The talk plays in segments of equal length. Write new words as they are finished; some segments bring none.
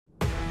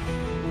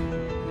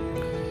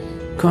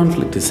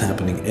Conflict is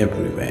happening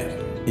everywhere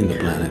in the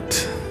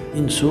planet,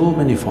 in so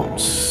many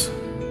forms.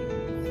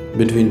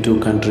 Between two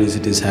countries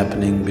it is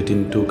happening,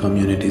 between two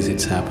communities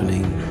it's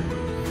happening,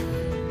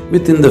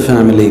 within the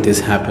family it is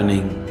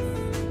happening,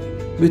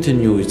 within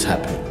you it's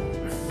happening,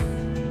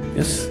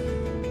 yes?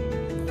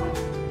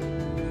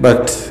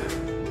 But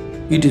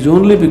it is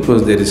only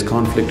because there is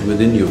conflict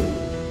within you,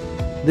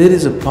 there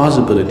is a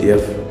possibility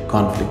of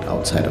conflict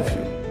outside of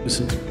you,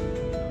 isn't it?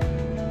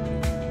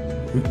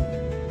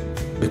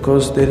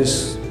 Because there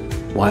is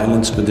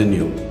violence within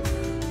you.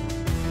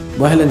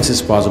 Violence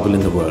is possible in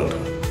the world.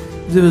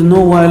 If there was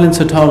no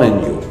violence at all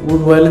in you,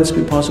 would violence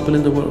be possible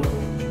in the world?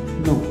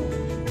 No.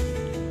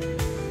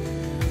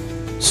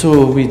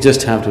 So we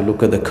just have to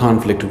look at the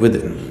conflict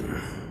within.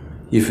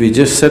 If we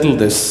just settle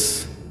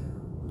this,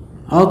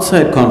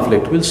 outside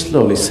conflict will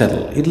slowly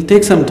settle. It'll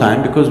take some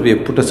time because we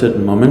have put a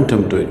certain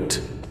momentum to it.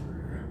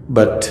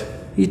 But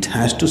it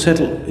has to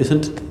settle,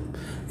 isn't it?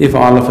 If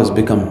all of us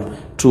become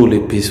truly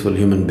peaceful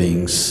human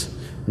beings,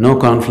 no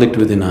conflict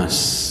within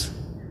us,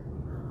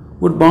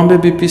 would Bombay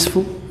be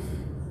peaceful?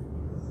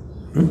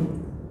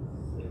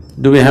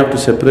 Do we have to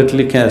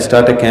separately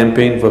start a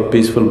campaign for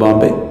peaceful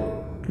Bombay?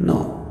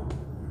 No.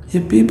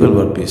 If people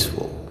were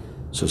peaceful,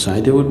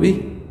 society would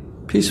be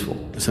peaceful,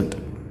 isn't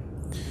it?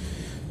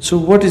 So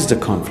what is the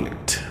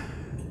conflict?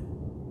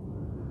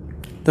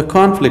 The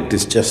conflict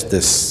is just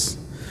this: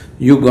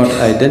 you got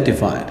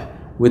identified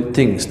with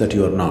things that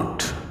you are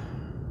not.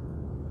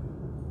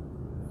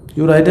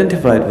 You're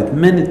identified with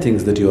many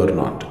things that you are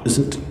not,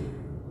 isn't it?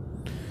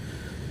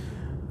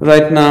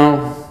 Right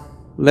now,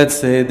 let's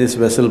say this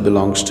vessel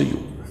belongs to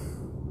you.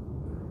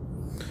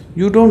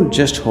 You don't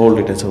just hold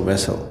it as a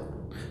vessel.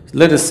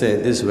 Let us say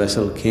this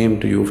vessel came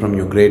to you from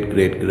your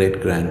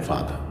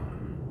great-great-great-grandfather.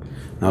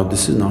 Now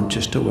this is not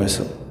just a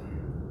vessel,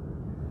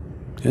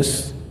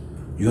 yes?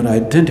 You're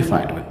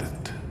identified with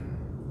it.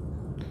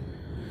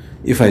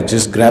 If I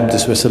just grab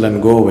this vessel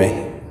and go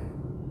away,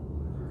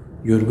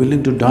 you're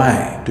willing to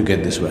die to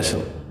get this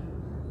vessel,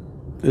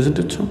 isn't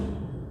it so?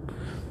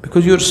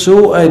 Because you're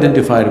so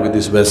identified with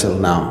this vessel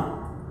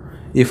now,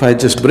 if I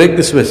just break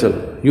this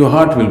vessel, your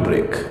heart will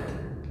break.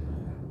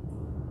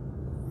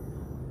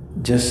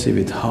 Just see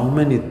with how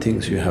many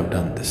things you have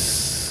done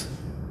this.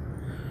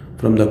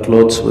 From the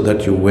clothes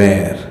that you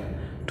wear,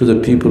 to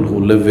the people who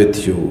live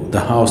with you,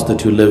 the house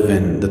that you live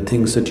in, the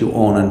things that you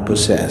own and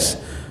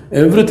possess,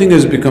 everything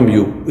has become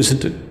you,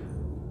 isn't it?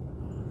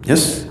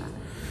 Yes?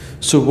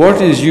 So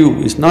what is you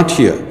is not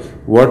here,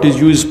 what is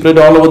you is spread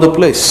all over the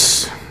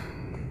place.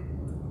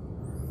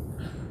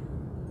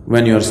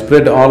 When you are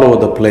spread all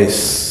over the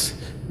place,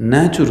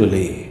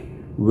 naturally,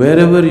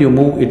 wherever you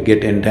move it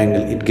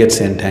gets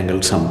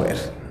entangled somewhere.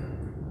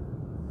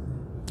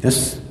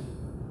 Yes?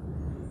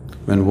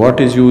 When what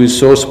is you is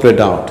so spread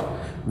out,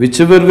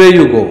 whichever way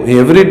you go,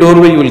 every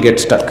doorway you will get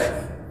stuck.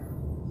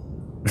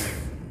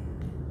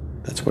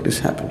 That's what is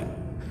happening.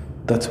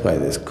 That's why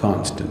there's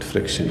constant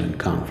friction and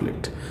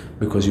conflict,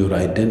 because you're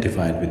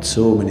identified with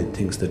so many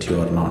things that you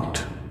are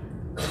not.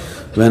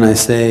 When I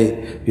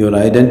say you're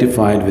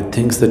identified with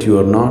things that you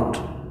are not,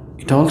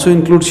 it also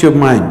includes your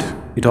mind,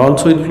 it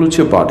also includes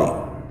your body.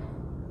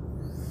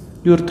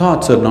 Your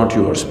thoughts are not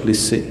yours, please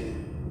see.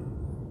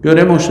 Your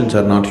emotions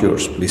are not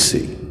yours, please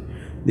see.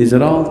 These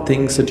are all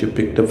things that you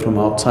picked up from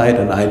outside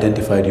and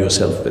identified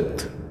yourself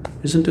with,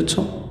 isn't it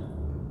so?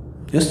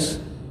 Yes?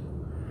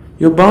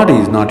 Your body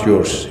is not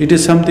yours, it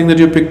is something that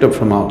you picked up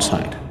from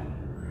outside.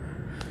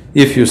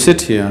 If you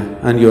sit here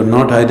and you're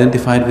not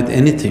identified with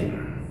anything,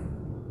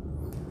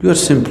 you are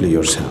simply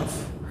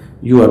yourself.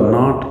 You are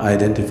not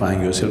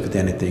identifying yourself with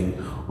anything,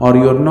 or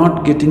you are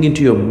not getting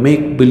into your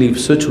make-believe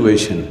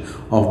situation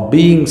of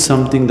being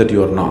something that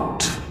you are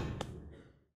not.